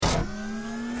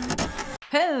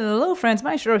Hello friends,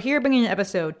 Maestro here, bringing you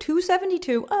episode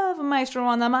 272 of Maestro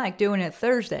on the Mic, doing it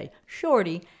Thursday,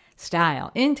 shorty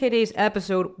style. In today's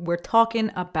episode, we're talking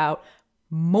about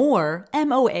more,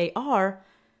 M-O-A-R,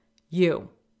 you.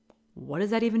 What does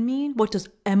that even mean? What does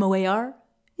M-O-A-R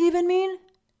even mean?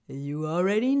 You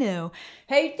already know.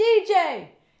 Hey DJ,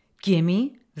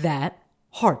 gimme that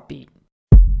heartbeat.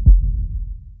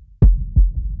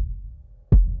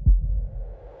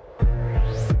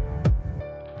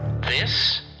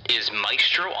 This is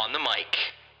Maestro on the Mic,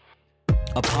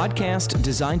 a podcast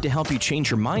designed to help you change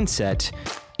your mindset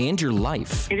and your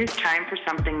life. It is time for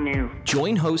something new.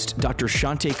 Join host Dr.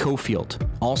 Shante Cofield,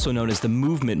 also known as the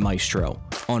Movement Maestro,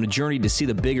 on a journey to see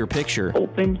the bigger picture,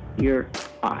 Open your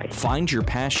eyes. find your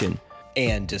passion,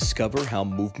 and discover how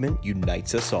movement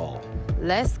unites us all.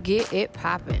 Let's get it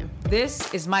poppin'.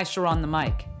 This is Maestro on the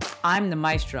Mic. I'm the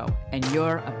Maestro, and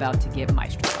you're about to get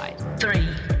maestrofied. 3,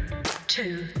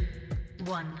 2,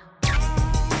 1.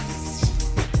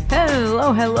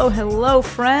 Hello,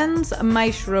 friends.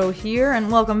 Maestro here,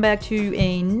 and welcome back to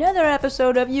another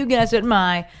episode of, you guessed it,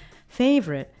 my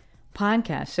favorite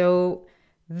podcast. So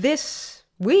this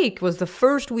week was the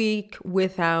first week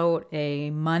without a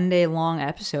Monday-long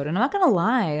episode, and I'm not going to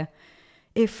lie,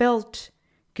 it felt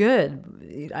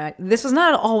good. This is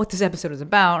not all what this episode is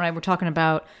about, right? We're talking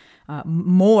about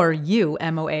more you,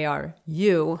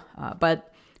 M-O-A-R-U, but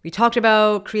we talked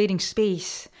about creating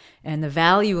space and the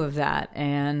value of that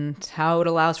and how it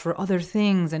allows for other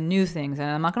things and new things.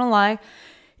 And I'm not going to lie,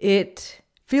 it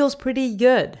feels pretty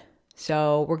good.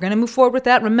 So we're going to move forward with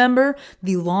that. Remember,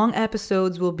 the long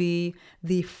episodes will be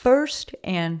the first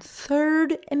and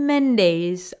third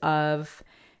Mondays of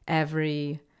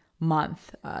every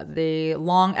month. The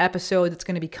long episode that's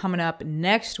going to be coming up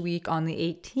next week on the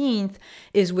 18th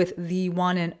is with the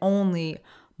one and only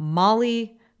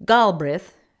Molly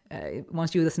Galbraith.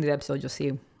 Once you listen to the episode, you'll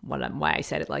see why I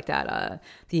said it like that.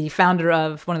 The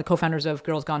one of the co-founders of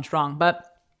Girls Gone Strong. But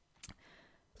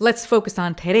let's focus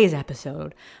on today's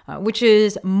episode, which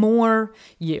is more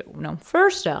you. Now,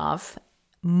 first off,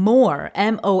 more,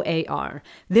 M-O-A-R.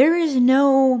 There is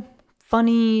no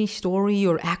funny story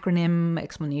or acronym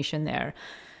explanation there,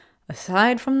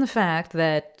 aside from the fact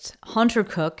that Hunter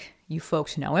Cook, you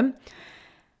folks know him,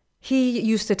 he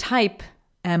used to type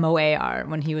M-O-A-R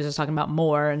when he was just talking about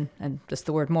more and just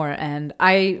the word more. And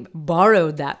I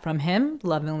borrowed that from him,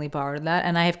 lovingly borrowed that,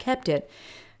 and I have kept it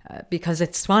because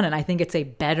it's fun and I think it's a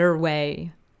better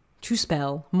way to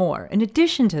spell more. In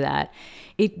addition to that,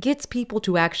 it gets people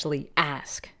to actually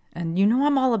ask. And you know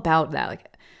I'm all about that.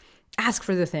 Like, ask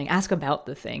for the thing, ask about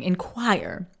the thing,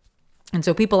 inquire. And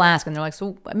so people ask and they're like,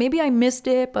 so maybe I missed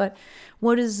it, but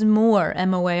what is more,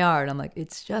 M-O-A-R? And I'm like,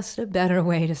 it's just a better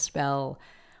way to spell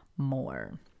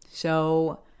more.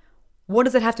 So what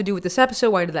does it have to do with this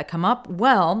episode? Why did that come up?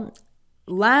 Well,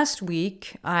 last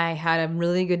week I had a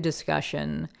really good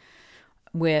discussion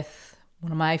with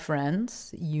one of my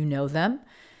friends. You know them,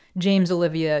 James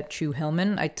Olivia Chu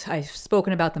Hillman. I've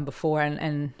spoken about them before,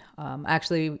 and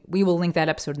actually we will link that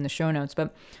episode in the show notes.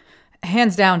 But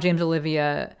hands down, James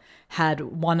Olivia had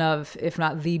one of, if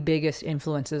not the biggest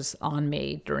influences on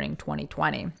me during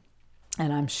 2020.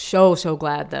 And I'm so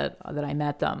glad that I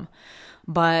met them.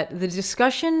 But the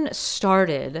discussion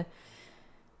started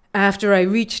after I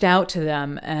reached out to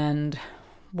them and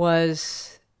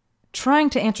was trying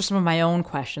to answer some of my own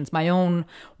questions, my own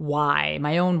why,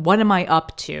 my own what am I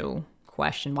up to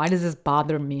question. Why does this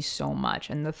bother me so much?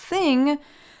 And the thing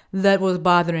that was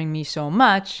bothering me so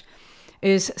much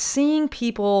is seeing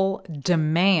people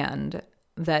demand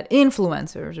that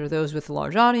influencers or those with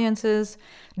large audiences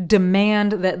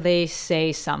demand that they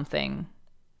say something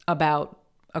about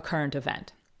a current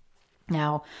event.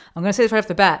 Now, I'm going to say this right off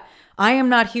the bat. I am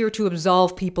not here to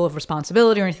absolve people of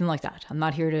responsibility or anything like that. I'm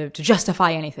not here to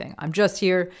justify anything. I'm just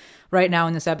here right now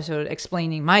in this episode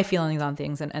explaining my feelings on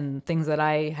things and things that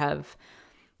I have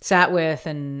sat with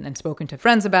and spoken to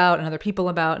friends about and other people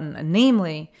about, and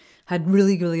namely, had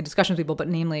really good discussions with people, but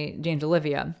namely James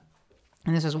Olivia.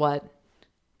 And this is what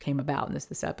came about in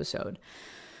this episode.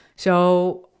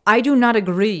 So I do not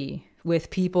agree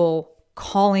with people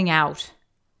calling out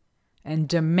and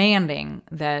demanding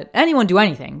that anyone do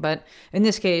anything, but in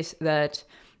this case, that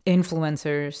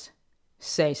influencers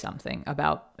say something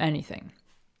about anything.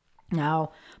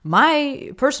 Now,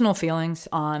 my personal feelings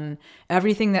on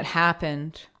everything that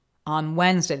happened on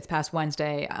Wednesday, this past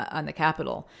Wednesday on the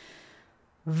Capitol,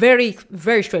 very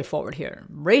straightforward here.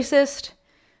 Racist,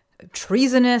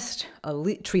 treasonous,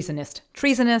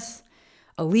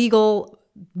 illegal,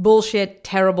 bullshit,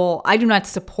 terrible. I do not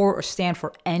support or stand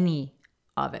for any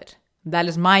of it. That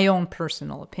is my own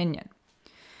personal opinion.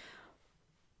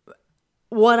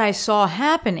 what I saw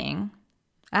happening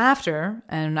after,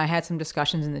 and I had some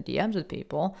discussions in the DMs with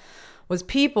people, was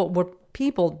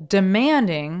people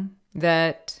demanding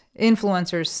that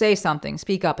influencers say something,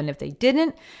 speak up, and if they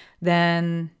didn't,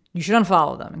 then you should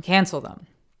unfollow them and cancel them.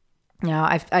 Now,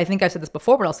 I think I said this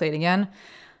before, but I'll say it again.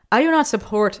 I do not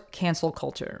support cancel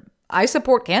culture. I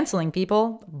support canceling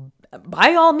people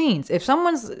by all means. If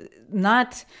someone's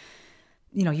not,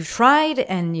 you've tried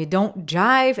and you don't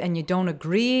jive and you don't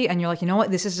agree and you're like, you know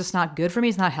what, this is just not good for me,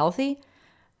 it's not healthy,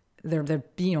 they're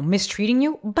mistreating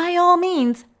you, by all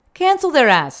means, cancel their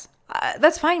ass.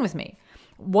 That's fine with me.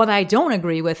 What I don't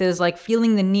agree with is like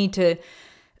feeling the need to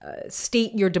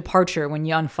state your departure when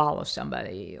you unfollow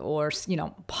somebody or,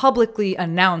 publicly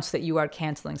announce that you are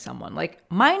canceling someone. Like,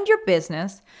 mind your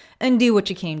business and do what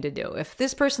you came to do. If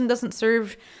this person doesn't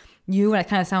serve you, and it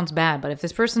kind of sounds bad, but if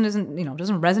this person doesn't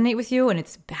resonate with you and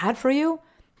it's bad for you,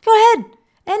 go ahead,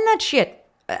 end that shit.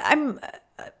 I'm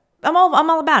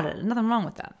all about it. Nothing wrong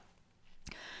with that.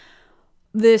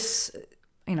 This,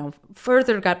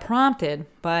 further got prompted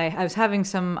by, I was having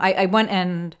I went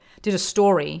and did a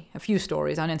few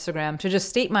stories on Instagram to just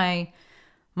state my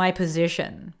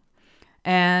position.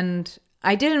 And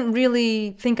I didn't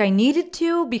really think I needed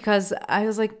to, because I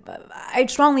was like, I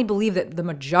strongly believe that the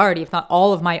majority, if not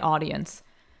all of my audience,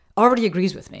 already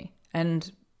agrees with me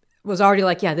and was already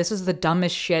like, yeah, this is the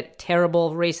dumbest shit,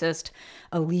 terrible, racist,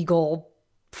 illegal,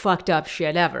 fucked up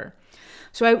shit ever.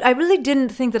 So I really didn't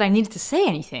think that I needed to say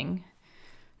anything.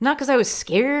 Not because I was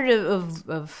scared of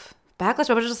backlash,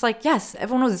 but I was just like, yes,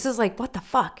 everyone knows this is like, what the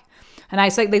fuck? And I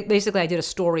did a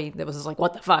story that was like,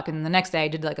 what the fuck? And the next day I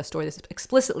did like a story that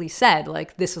explicitly said,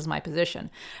 like, this is my position.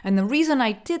 And the reason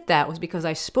I did that was because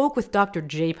I spoke with Dr.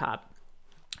 J-Pop.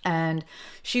 And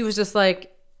she was just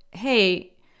like,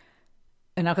 hey,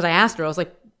 and because I asked her, I was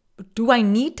like, do I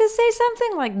need to say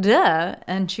something? Like, duh.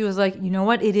 And she was like, you know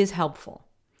what? It is helpful.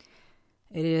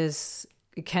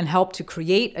 It can help to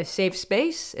create a safe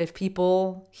space if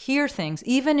people hear things,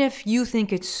 even if you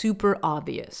think it's super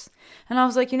obvious. And I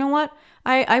was like, you know what?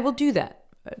 I will do that.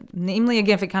 Namely,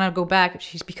 again, if I kind of go back,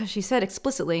 because she said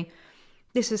explicitly,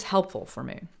 this is helpful for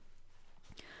me.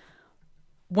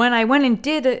 When I went and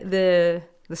did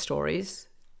the stories,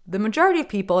 the majority of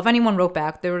people, if anyone wrote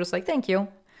back, they were just like, thank you.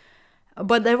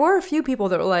 But there were a few people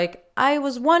that were like, I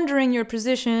was wondering your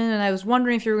position and I was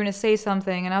wondering if you were going to say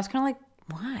something. And I was kind of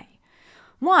like, why?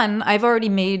 One, I've already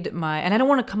made and I don't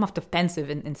want to come off defensive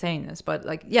in saying this, but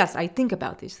like, yes, I think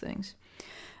about these things.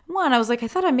 One, I was like, I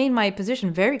thought I made my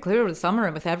position very clear over the summer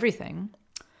and with everything.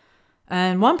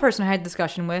 And one person I had a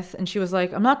discussion with, and she was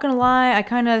like, I'm not going to lie, I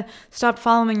kind of stopped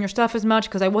following your stuff as much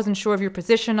because I wasn't sure of your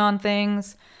position on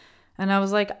things. And I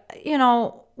was like,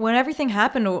 when everything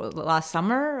happened last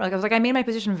summer, like I was like, I made my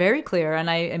position very clear and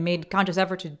I made conscious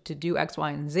effort to do X,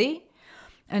 Y, and Z.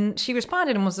 And she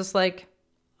responded and was just like,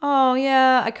 oh,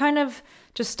 yeah, I kind of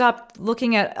just stopped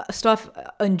looking at stuff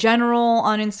in general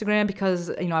on Instagram because,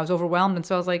 I was overwhelmed. And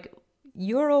so I was like,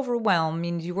 you're overwhelmed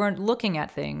means you weren't looking at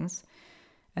things.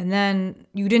 And then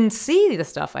you didn't see the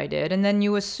stuff I did. And then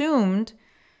you assumed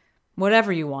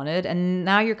whatever you wanted. And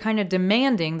now you're kind of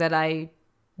demanding that I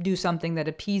do something that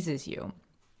appeases you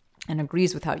and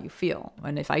agrees with how you feel.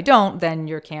 And if I don't, then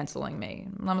you're canceling me.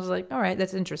 And I was like, all right,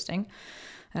 that's interesting.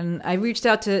 And I reached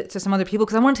out to some other people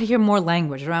because I wanted to hear more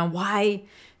language around why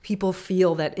people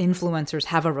feel that influencers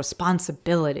have a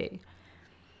responsibility.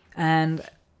 And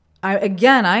I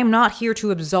am not here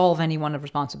to absolve anyone of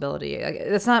responsibility.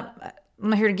 I'm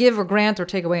not here to give or grant or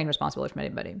take away any responsibility from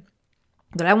anybody.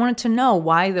 But I wanted to know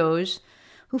why those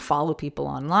who follow people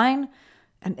online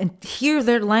and hear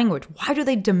their language, why do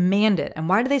they demand it? And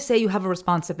why do they say you have a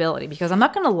responsibility? Because I'm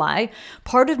not going to lie,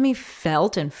 part of me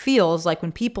felt and feels like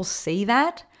when people say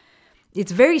that,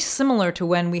 it's very similar to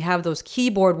when we have those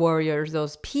keyboard warriors,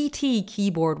 those PT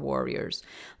keyboard warriors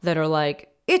that are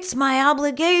like, it's my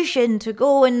obligation to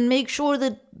go and make sure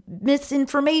that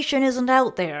misinformation isn't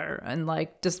out there, and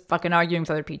like just fucking arguing with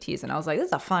other PTs. And I was like, this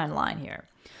is a fine line here.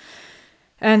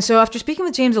 And so after speaking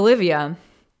with James Olivia,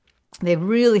 they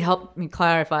really helped me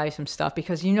clarify some stuff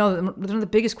because, one of the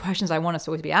biggest questions I want us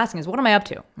to always be asking is, what am I up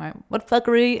to? Right? What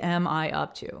fuckery am I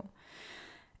up to?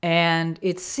 And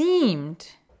it seemed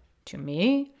to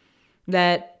me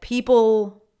that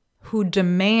people who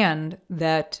demand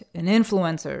that an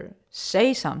influencer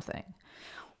say something,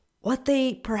 what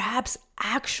they perhaps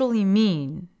actually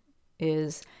mean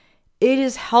is, it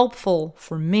is helpful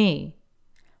for me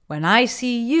when I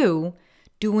see you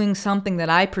doing something that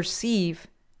I perceive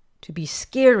to be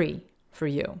scary for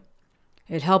you.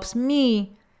 It helps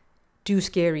me do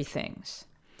scary things.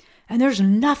 And there's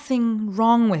nothing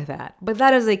wrong with that. But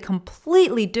that is a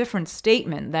completely different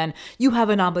statement than you have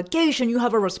an obligation, you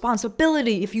have a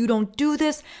responsibility. If you don't do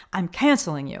this, I'm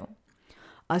canceling you.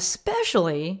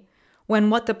 Especially when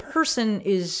what the person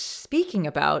is speaking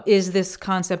about is this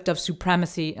concept of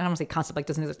supremacy. And I don't want to say concept like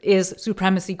doesn't exist, is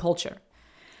supremacy culture.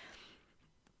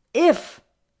 If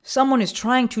someone is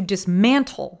trying to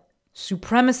dismantle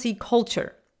supremacy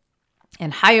culture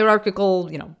and hierarchical,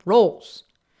 roles,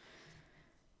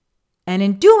 and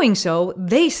in doing so,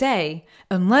 they say,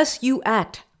 unless you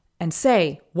act and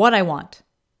say what I want,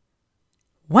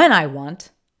 when I want,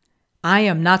 I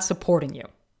am not supporting you.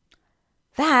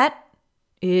 That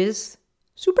is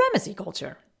supremacy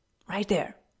culture right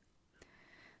there.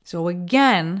 So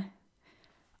again,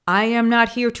 I am not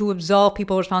here to absolve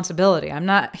people of responsibility. I'm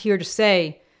not here to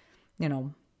say,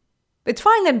 it's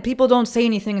fine that people don't say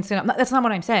anything and say, that's not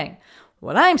what I'm saying.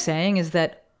 What I'm saying is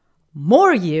that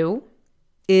more you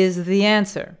is the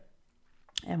answer.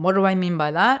 And what do I mean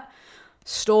by that?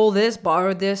 Stole this,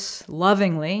 borrowed this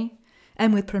lovingly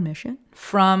and with permission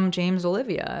from James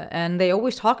Olivia. And they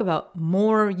always talk about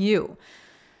more you.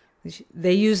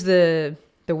 They use the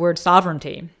word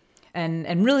sovereignty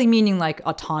and really meaning like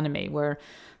autonomy, where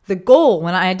the goal,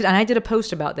 I did a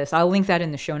post about this, I'll link that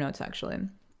in the show notes actually.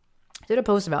 I did a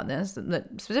post about this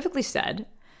that specifically said,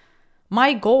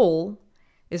 my goal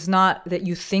is not that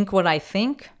you think what I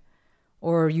think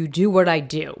or you do what I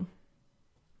do.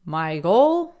 My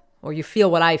goal, or you feel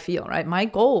what I feel, right? My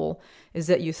goal is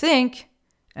that you think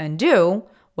and do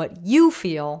what you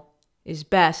feel is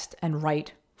best and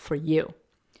right for you.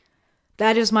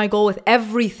 That is my goal with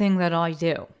everything that I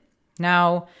do.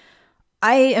 Now,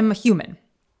 I am a human.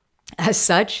 As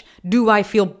such, do I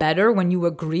feel better when you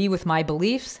agree with my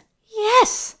beliefs?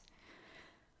 Yes.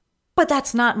 But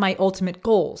that's not my ultimate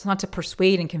goal. It's not to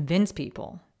persuade and convince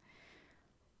people.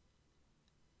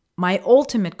 My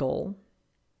ultimate goal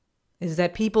is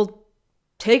that people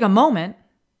take a moment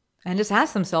and just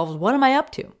ask themselves, what am I up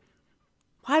to?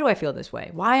 Why do I feel this way?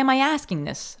 Why am I asking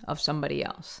this of somebody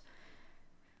else?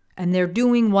 And they're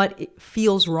doing what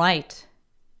feels right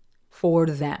for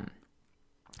them.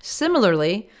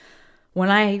 Similarly, when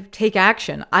I take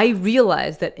action, I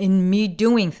realize that in me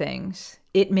doing things,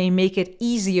 it may make it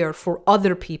easier for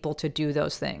other people to do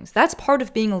those things. That's part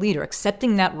of being a leader,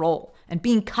 accepting that role and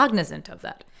being cognizant of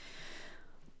that.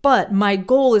 But my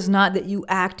goal is not that you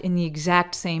act in the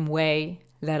exact same way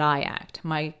that I act.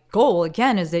 My goal,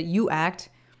 again, is that you act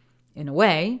in a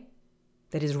way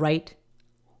that is right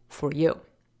for you.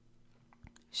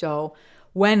 So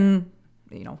when,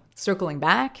 circling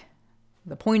back,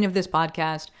 the point of this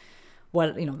podcast,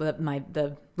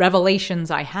 the revelations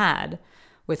I had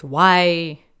with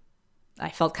why I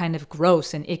felt kind of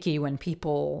gross and icky and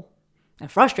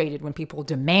frustrated when people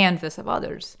demand this of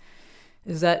others,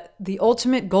 is that the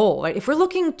ultimate goal, right? If we're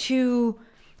looking to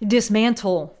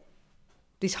dismantle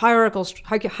these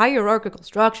hierarchical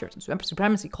structures and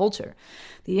supremacy culture,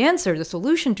 the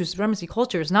solution to supremacy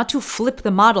culture is not to flip the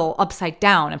model upside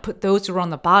down and put those who are on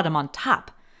the bottom on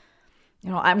top.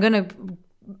 I'm going to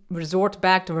refer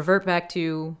back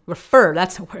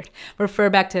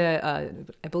to,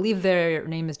 I believe their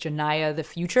name is Janaya the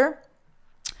Future.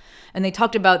 And they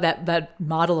talked about that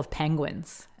model of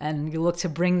penguins. And you look to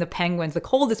bring the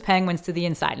coldest penguins to the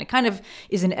inside. And it kind of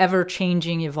is an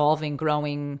ever-changing, evolving,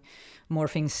 growing,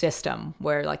 morphing system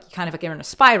where you kind of are in a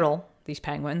spiral, these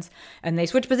penguins, and they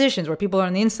switch positions where people are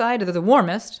on the inside of the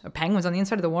warmest, or penguins on the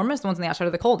inside of the warmest, the ones on the outside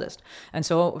of the coldest. And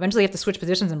so eventually you have to switch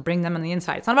positions and bring them on the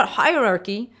inside. It's not about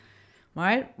hierarchy,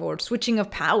 right? Or switching of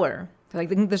power. I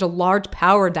think there's a large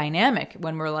power dynamic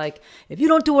when we're like, if you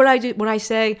don't do what I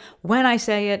say, when I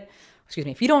say it,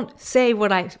 if you don't say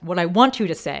what I want you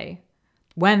to say,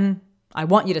 when I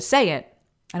want you to say it,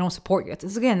 I don't support you.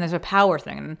 There's a power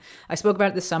thing. And I spoke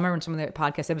about it this summer in some of the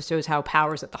podcast episodes, how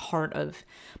power is at the heart of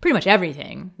pretty much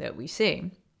everything that we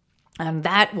see. And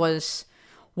that was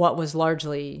what was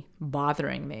largely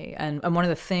bothering me. And one of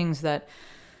the things that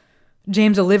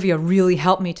James Olivia really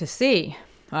helped me to see,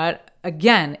 right?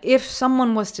 Again, if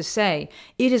someone was to say,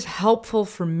 it is helpful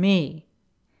for me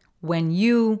when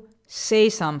you say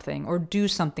something or do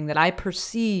something that I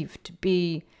perceive to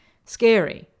be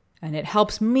scary, and it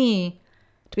helps me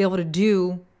to be able to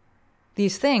do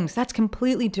these things, that's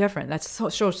completely different.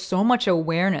 That shows so much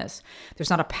awareness. There's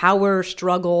not a power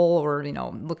struggle or,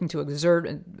 looking to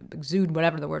exude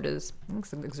whatever the word is,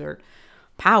 exert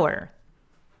power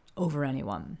over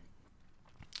anyone.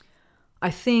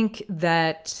 I think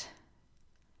that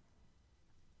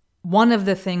one of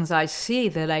the things I see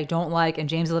that I don't like, and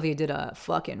James Olivia did a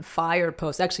fucking fire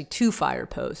post, actually 2 fire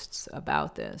posts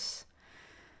about this.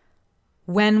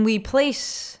 When we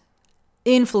place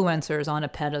influencers on a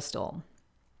pedestal,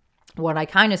 what I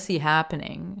kind of see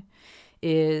happening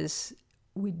is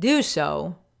we do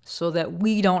so that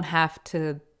we don't have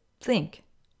to think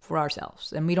for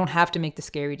ourselves and we don't have to make the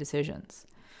scary decisions.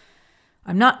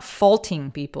 I'm not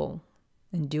faulting people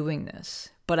in doing this,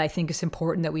 but I think it's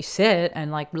important that we sit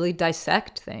and like really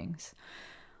dissect things.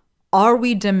 Are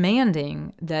we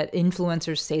demanding that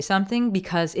influencers say something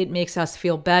because it makes us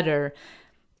feel better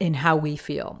in how we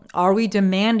feel? Are we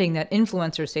demanding that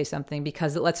influencers say something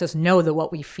because it lets us know that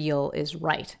what we feel is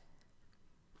right?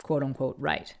 Quote unquote,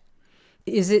 right.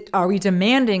 Are we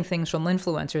demanding things from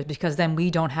influencers because then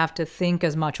we don't have to think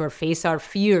as much or face our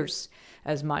fears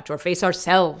as much or face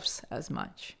ourselves as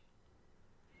much?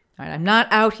 All right, I'm not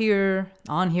out here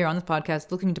on this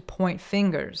podcast looking to point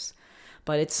fingers,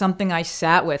 but it's something I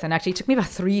sat with, and actually it took me about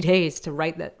 3 days to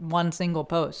write that one single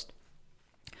post.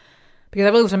 Because I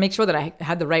really was to make sure that I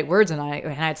had the right words, and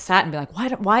I had sat and be like, why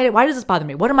does this bother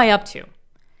me? What am I up to?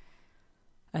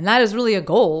 And that is really a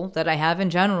goal that I have in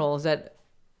general, is that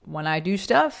when I do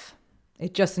stuff,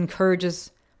 it just encourages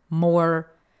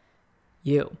more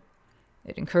you.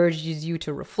 It encourages you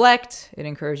to reflect. It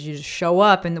encourages you to show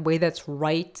up in the way that's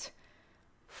right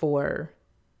for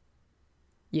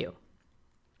you.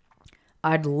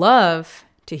 I'd love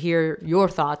to hear your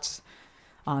thoughts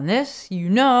on this. You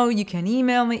know, you can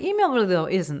email me. Email really, though,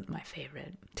 isn't my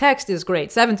favorite. Text is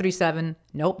great. 737.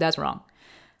 Nope, that's wrong.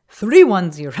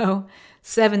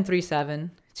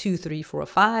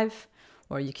 310-737-2345.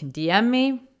 Or you can DM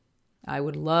me. I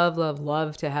would love, love,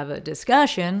 love to have a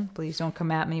discussion. Please don't come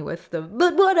at me with the,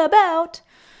 but what about?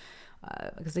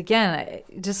 Because again,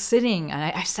 just sitting,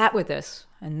 and I sat with this,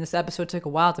 and this episode took a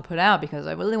while to put out because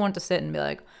I really wanted to sit and be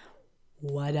like,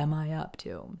 what am I up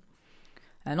to?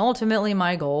 And ultimately,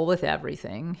 my goal with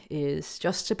everything is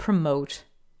just to promote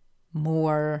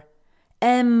more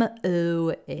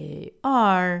MOAR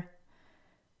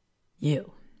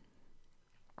you.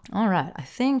 All right, I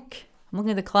think I'm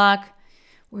looking at the clock.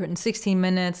 We're in 16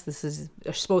 minutes. This is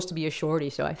supposed to be a shorty,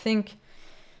 so I think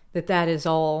that is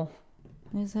all.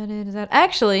 Is that it? Is that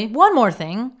actually one more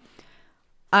thing?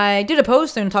 I did a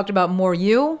post and talked about more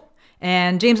you,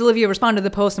 and James Olivia responded to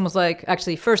the post and was like,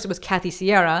 actually, first it was Kathy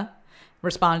Sierra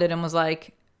responded and was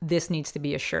like, this needs to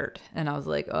be a shirt. And I was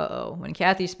like, uh-oh. When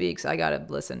Kathy speaks, I gotta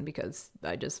listen because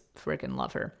I just freaking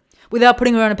love her. Without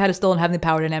putting her on a pedestal and having the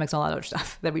power dynamics and all that other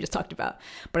stuff that we just talked about.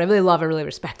 But I really love her, really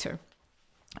respect her.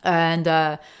 And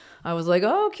I was like,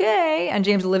 okay. And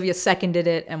James Olivia seconded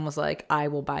it and was like, I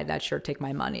will buy that shirt, take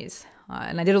my monies.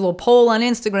 And I did a little poll on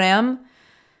Instagram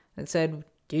that said,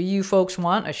 do you folks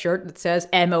want a shirt that says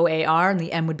MOAR? And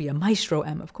the M would be a Maestro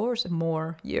M, of course, and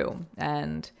more you.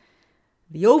 And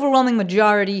the overwhelming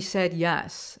majority said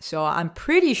yes. So I'm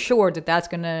pretty sure that that's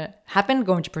going to happen,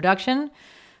 go into production,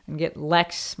 and get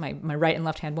Lex, my right and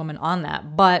left-hand woman, on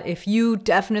that. But if you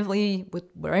definitely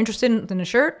were interested in a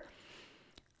shirt,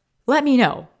 let me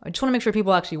know. I just want to make sure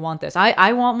people actually want this.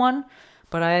 I want one,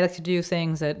 but I like to do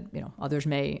things that, others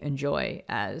may enjoy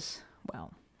as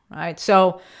well. All right,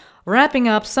 so wrapping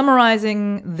up,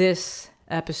 summarizing this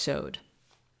episode.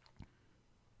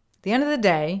 At the end of the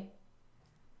day,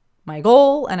 my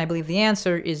goal, and I believe the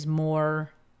answer, is more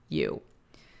you.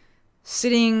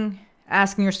 Sitting,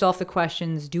 asking yourself the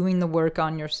questions, doing the work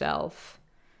on yourself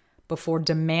before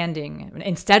demanding,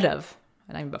 instead of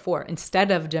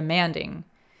demanding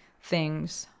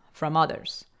things from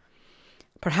others.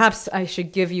 Perhaps I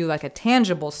should give you like a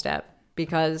tangible step,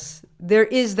 because there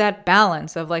is that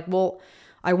balance of like, well,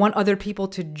 I want other people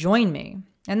to join me.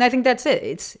 And I think that's it.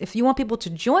 It's if you want people to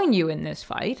join you in this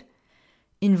fight,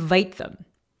 invite them.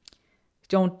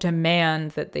 Don't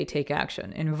demand that they take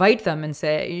action. Invite them and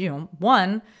say,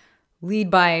 one, lead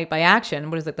by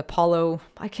action. What is it?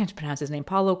 I can't pronounce his name.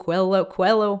 Paulo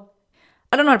Coelho.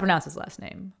 I don't know how to pronounce his last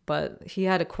name, but he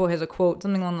has a quote,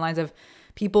 something along the lines of,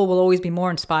 people will always be more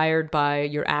inspired by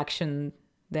your action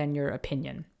than your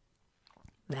opinion.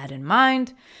 That in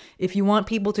mind, if you want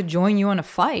people to join you in a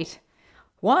fight,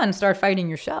 one, start fighting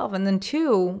yourself, and then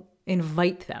two,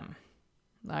 invite them.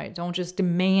 All right, don't just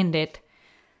demand it,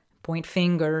 point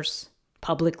fingers,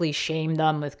 publicly shame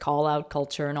them with call-out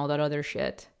culture and all that other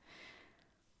shit.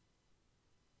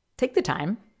 Take the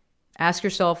time. Ask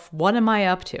yourself, what am I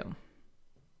up to?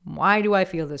 Why do I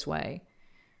feel this way?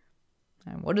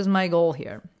 And what is my goal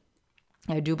here?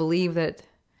 I do believe that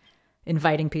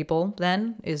inviting people,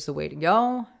 then, is the way to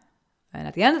go. And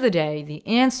at the end of the day, the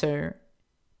answer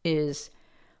is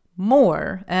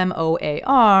more,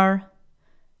 MOAR,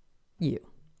 you.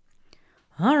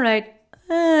 All right,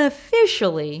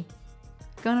 officially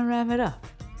gonna wrap it up.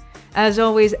 As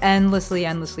always,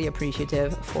 endlessly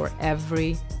appreciative for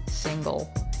every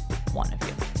single one of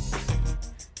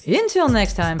you. Until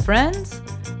next time, friends,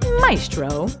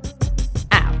 Maestro